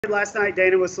Last night,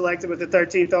 Dana was selected with the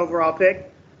 13th overall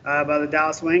pick by the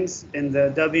Dallas Wings in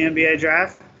the WNBA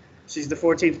draft. She's the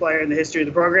 14th player in the history of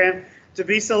the program to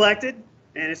be selected,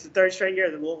 and it's the third straight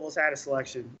year that Louisville's had a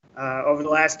selection. Over the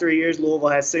last 3 years, Louisville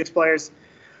has 6 players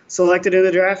selected in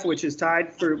the draft, which is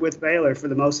tied with Baylor for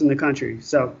the most in the country.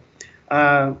 So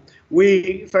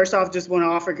we, first off, just want to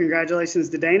offer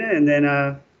congratulations to Dana and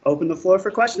then open the floor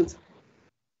for questions.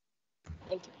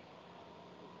 Thank you.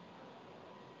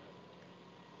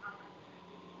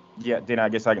 Yeah, Dana, I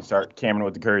guess I can start. Cameron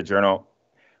with the Courier-Journal.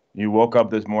 You woke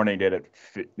up this morning. Did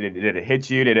it hit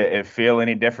you? Did it feel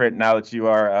any different now that you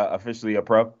are officially a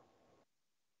pro?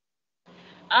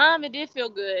 It did feel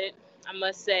good, I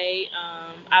must say.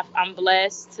 I'm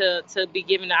blessed to be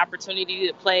given the opportunity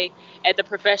to play at the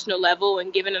professional level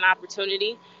and given an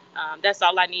opportunity. That's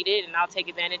all I needed, and I'll take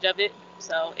advantage of it.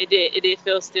 So it did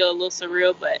feel still a little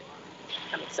surreal, but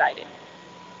I'm excited.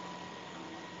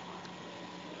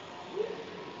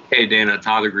 Hey, Dana,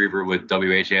 Tyler Griever with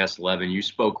WHAS 11. You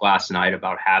spoke last night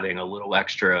about having a little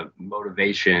extra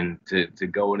motivation to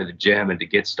go into the gym and to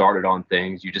get started on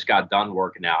things. You just got done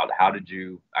working out. How did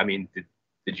you,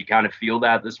 did you kind of feel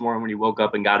that this morning when you woke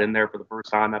up and got in there for the first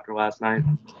time after last night?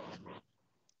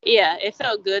 Yeah, it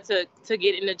felt good to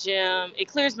get in the gym. It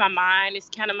clears my mind. It's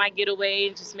kind of my getaway.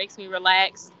 It just makes me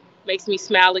relax, makes me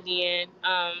smile again.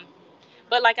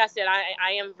 But like I said,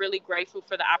 I am really grateful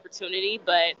for the opportunity,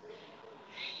 but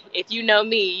if you know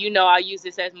me, you know I'll use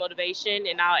this as motivation,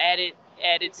 and I'll add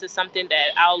it to something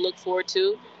that I'll look forward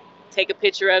to, take a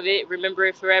picture of it, remember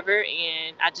it forever,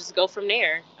 and I just go from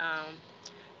there.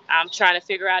 I'm trying to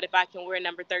figure out if I can wear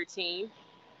number 13,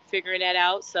 figuring that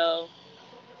out. So,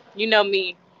 you know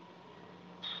me.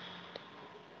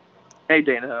 Hey,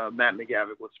 Dana, Matt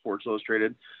McGavick with Sports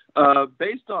Illustrated.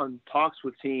 Based on talks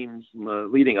with teams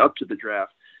leading up to the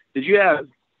draft, did you have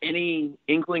any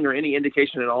inkling or any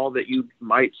indication at all that you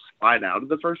might slide out of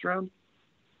the first round?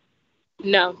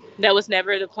 No, that was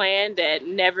never the plan. That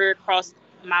never crossed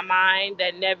my mind.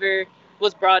 That never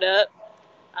was brought up.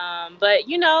 But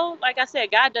like I said,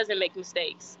 God doesn't make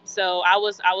mistakes. So I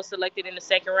was selected in the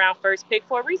second round, first pick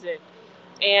for a reason,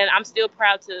 and I'm still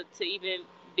proud to even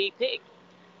be picked.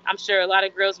 I'm sure a lot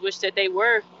of girls wish that they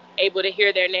were able to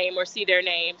hear their name or see their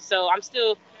name. So I'm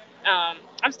still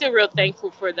real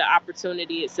thankful for the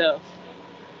opportunity itself.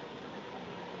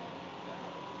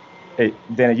 Hey,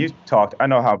 Dana, you talked. I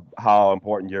know how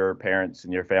important your parents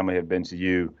and your family have been to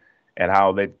you, and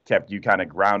how they've kept you kind of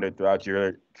grounded throughout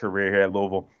your career here at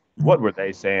Louisville. What were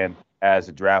they saying as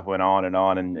the draft went on,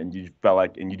 and you felt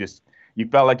like you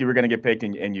felt like you were going to get picked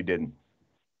and you didn't?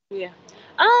 Yeah.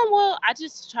 Well, I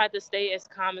just tried to stay as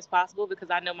calm as possible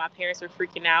because I know my parents are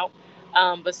freaking out.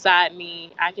 Beside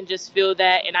me, I can just feel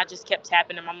that, and I just kept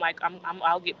tapping them. I'm like,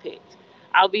 I'll get picked.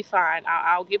 I'll be fine.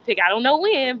 I'll get picked. I don't know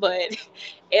when, but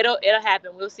it'll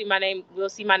happen. We'll see my name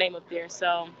up there.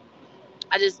 So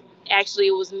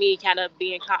it was me kind of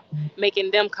being calm,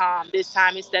 making them calm this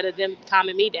time instead of them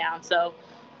calming me down. So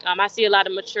I see a lot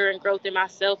of mature and growth in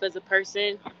myself as a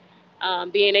person,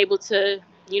 being able to,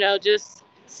 just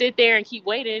sit there and keep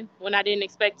waiting when I didn't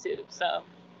expect to. So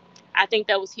I think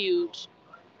that was huge.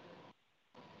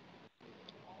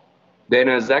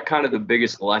 Dana, is that kind of the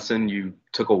biggest lesson you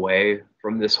took away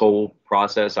from this whole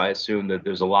process? I assume that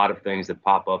there's a lot of things that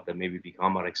pop up that maybe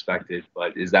become unexpected,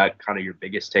 but is that kind of your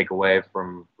biggest takeaway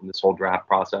from this whole draft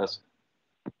process?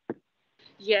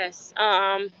 Yes.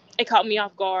 It caught me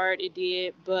off guard. It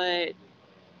did, but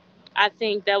I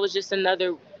think that was just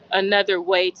another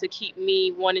way to keep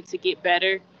me wanting to get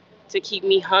better, to keep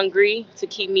me hungry, to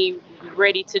keep me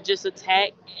ready to just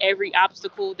attack every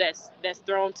obstacle that's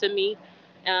thrown to me,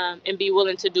 and be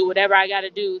willing to do whatever I got to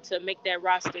do to make that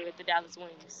roster at the Dallas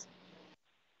Wings.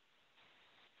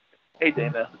 Hey,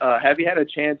 Dana, have you had a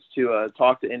chance to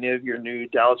talk to any of your new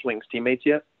Dallas Wings teammates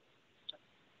yet?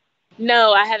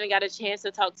 No, I haven't got a chance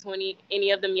to talk to any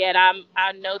of them yet.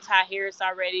 I know Ty Harris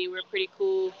already. We're pretty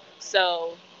cool,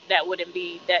 so that wouldn't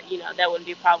be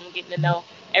a problem getting to know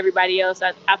everybody else.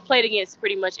 I've played against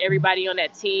pretty much everybody on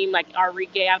that team. Like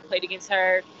Enrique, I've played against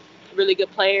her, really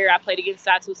good player. I played against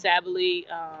Satu Sabali,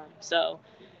 so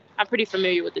I'm pretty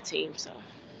familiar with the team. So,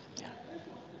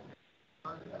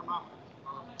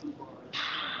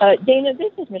 yeah. Dana,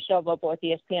 this is Michelle Vogel with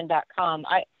ESPN.com.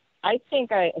 I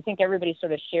think everybody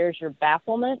sort of shares your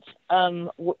bafflement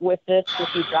with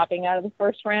you dropping out of the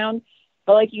first round.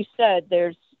 But like you said,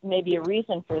 there's maybe a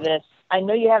reason for this. I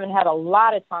know you haven't had a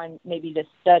lot of time maybe to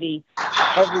study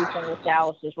everything with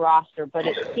Dallas's roster, but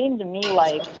it seemed to me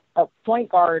like a point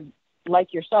guard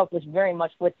like yourself was very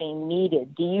much what they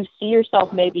needed. Do you see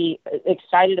yourself maybe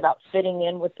excited about fitting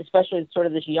in with, especially sort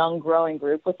of this young growing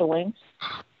group with the Wings?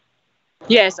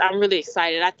 Yes, I'm really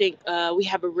excited. I think we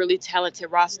have a really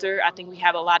talented roster. I think we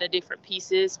have a lot of different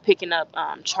pieces. Picking up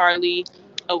Charlie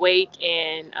Awake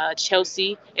and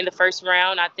Chelsea in the first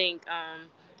round. I think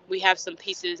we have some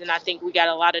pieces, and I think we got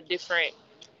a lot of different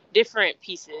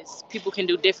pieces. People can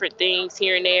do different things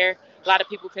here and there. A lot of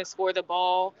people can score the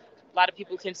ball. A lot of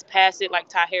people can pass it, like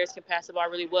Ty Harris can pass the ball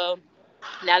really well.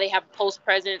 Now they have post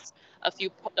presence, a few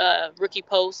rookie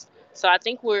posts. So I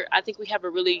think we have a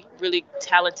really really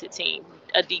talented team,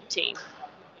 a deep team.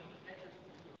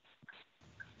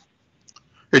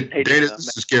 Hey, Dana,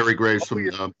 this is Gary Graves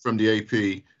from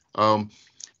the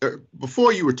AP.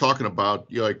 Before you were talking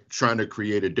about like trying to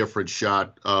create a different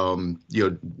shot,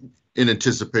 in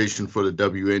anticipation for the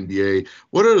WNBA.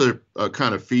 What other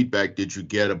kind of feedback did you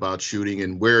get about shooting,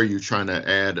 and where are you trying to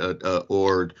add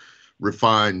or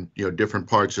refine different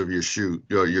parts of your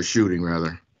shooting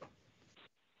rather?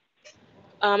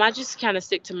 I just kind of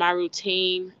stick to my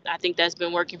routine. I think that's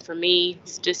been working for me.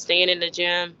 It's just staying in the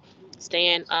gym,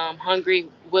 staying hungry,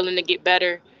 willing to get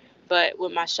better. But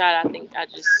with my shot, I think I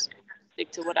just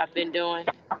stick to what I've been doing.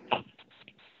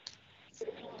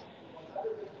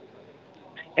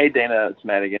 Hey, Dana, it's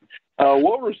Matt again.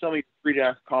 What were some of your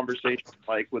pre-draft conversations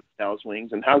like with the Dallas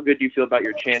Wings, and how good do you feel about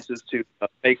your chances to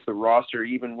make the roster,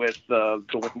 even with the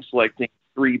Wings selecting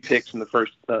three in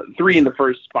the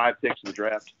first 5 picks of the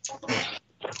draft?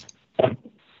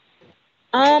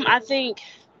 I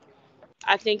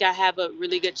think I have a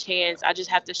really good chance. I just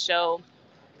have to show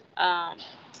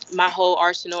my whole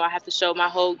arsenal. I have to show my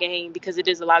whole game because it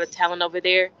is a lot of talent over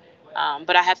there.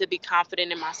 But I have to be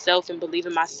confident in myself and believe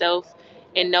in myself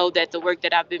and know that the work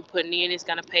that I've been putting in is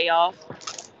going to pay off.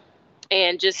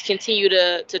 And just continue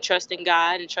to trust in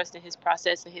God and trust in His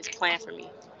process and His plan for me.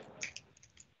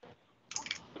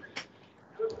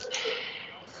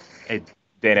 Hey,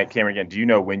 Dana, Cameron again. Do you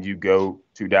know when you go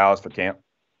to Dallas for camp?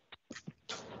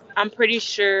 I'm pretty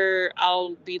sure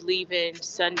I'll be leaving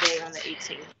Sunday on the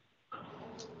 18th.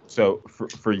 So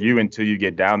for you until you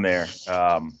get down there,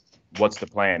 what's the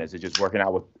plan? Is it just working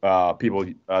out with people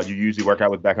you usually work out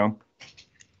with back home?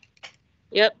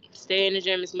 Yep, stay in the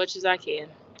gym as much as I can.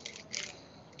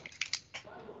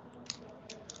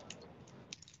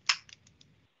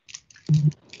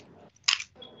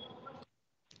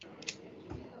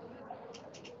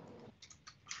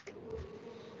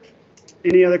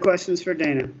 Any other questions for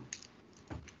Dana?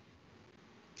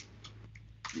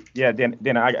 Yeah,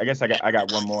 Dana, I guess I got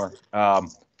one more.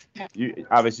 You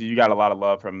obviously you got a lot of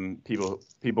love from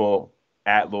people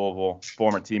at Louisville,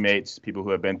 former teammates, people who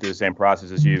have been through the same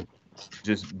process as you.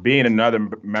 Just being another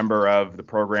member of the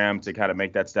program to kind of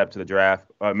make that step to the draft,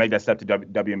 make that step to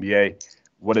WNBA.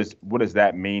 What does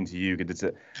that mean to you? Because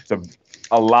it's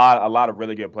a lot of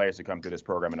really good players to come through this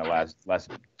program in the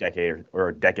last decade or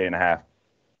a decade and a half.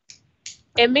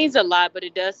 It means a lot, but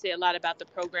it does say a lot about the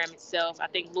program itself. I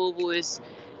think Louisville is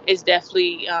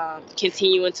definitely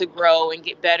continuing to grow and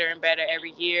get better and better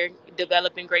every year,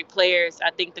 developing great players.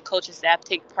 I think the coaching staff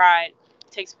takes pride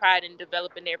in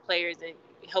developing their players and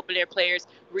helping their players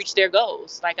reach their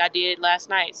goals, like I did last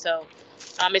night. So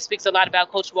it speaks a lot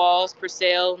about Coach Walls,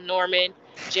 Purcell, Norman,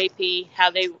 JP,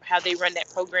 how they run that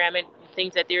program and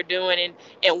things that they're doing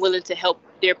and willing to help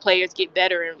their players get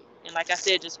better and like I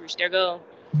said, just reach their goal.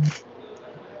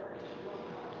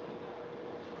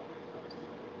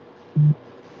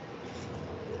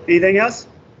 Anything else?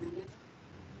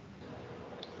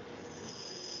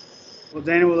 Well,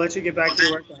 Dana, we'll let you get back to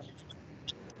your workout.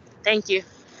 Thank you.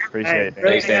 Appreciate it.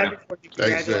 Really Thanks, Dana. happy for you.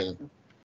 Thanks, Dana. Congratulations.